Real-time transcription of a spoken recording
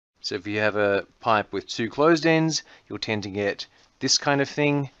So if you have a pipe with two closed ends, you'll tend to get this kind of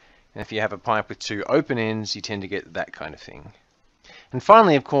thing. And if you have a pipe with two open ends, you tend to get that kind of thing. And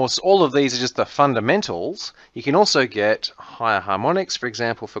finally, of course, all of these are just the fundamentals. You can also get higher harmonics. For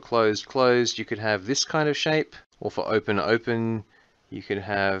example, for closed, closed, you could have this kind of shape. Or for open, open, you could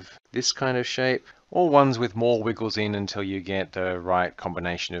have this kind of shape. Or ones with more wiggles in until you get the right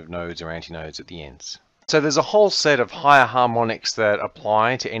combination of nodes or antinodes at the ends. So there's a whole set of higher harmonics that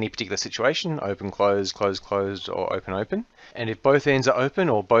apply to any particular situation, open, closed, closed, closed, or open, open. And if both ends are open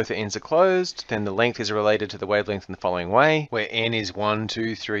or both ends are closed, then the length is related to the wavelength in the following way, where n is 1,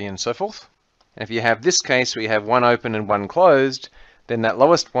 2, 3, and so forth. And if you have this case where you have one open and one closed, then that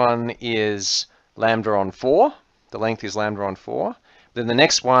lowest one is lambda on 4. The length is lambda on 4. Then the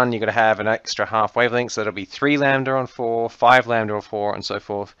next one, you're going to have an extra half wavelength, so that'll be 3 lambda on 4, 5 lambda on 4, and so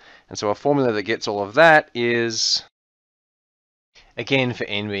forth. And so a formula that gets all of that is, again, for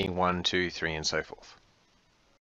n being 1, 2, 3, and so forth.